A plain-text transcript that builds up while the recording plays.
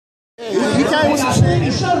came with some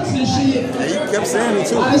shit. Shirts and shit. Yeah, he kept saying it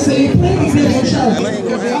too. I say plenty of different shirts.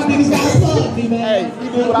 Y'all niggas gotta plug me, man. Hey, he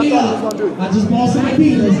did what I thought he was gonna do. I just bought some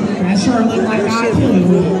Adidas. That shirt look like I killed it.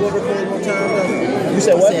 You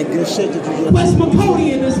said what? Saying good shit that you did. What's my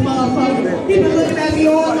pony in this motherfucker? He been looking at me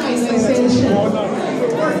all night and saying shit.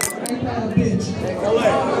 Ain't that a bitch?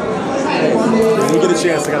 When we get a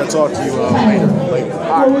chance, I gotta talk to you later.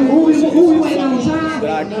 Who we waiting on, John?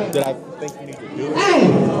 That I think you need to do. Hey,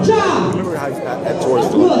 John! Remember how at towards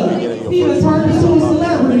the beginning of He your done turned into a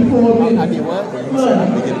celebrity for a minute. I did what? Look,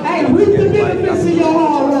 hey, reap the benefits of your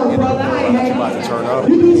hard work, brother. I ain't hating. About to turn up.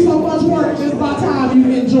 You do so much work, it's about time you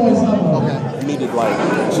enjoy something. Okay. You need to like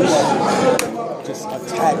just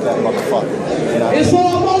attack that motherfucker. It's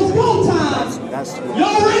almost go time.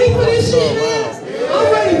 Y'all ready for this shit, man? I'm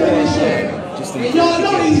ready for this shit. And y'all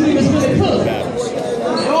know these niggas really cook.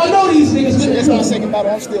 Y'all know these niggas really cook. It's my second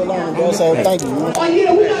battle. I'm still learning, bro. So thank you. Oh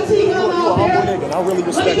yeah, we got T-Gun out there. I really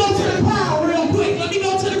respect Let me go to the crowd real quick. Let me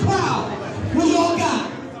go to the crowd. Who y'all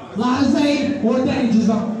got? Lize or Danger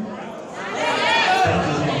Zone?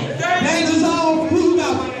 Danger Zone. Who you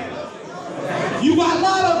got? You got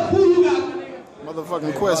Lotta. Who you got?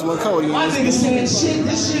 Motherfucking Quest with Cody. My nigga saying shit.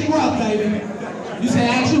 This shit rough, baby. You say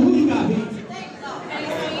action. Who you got, B?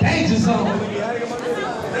 Danger Zone.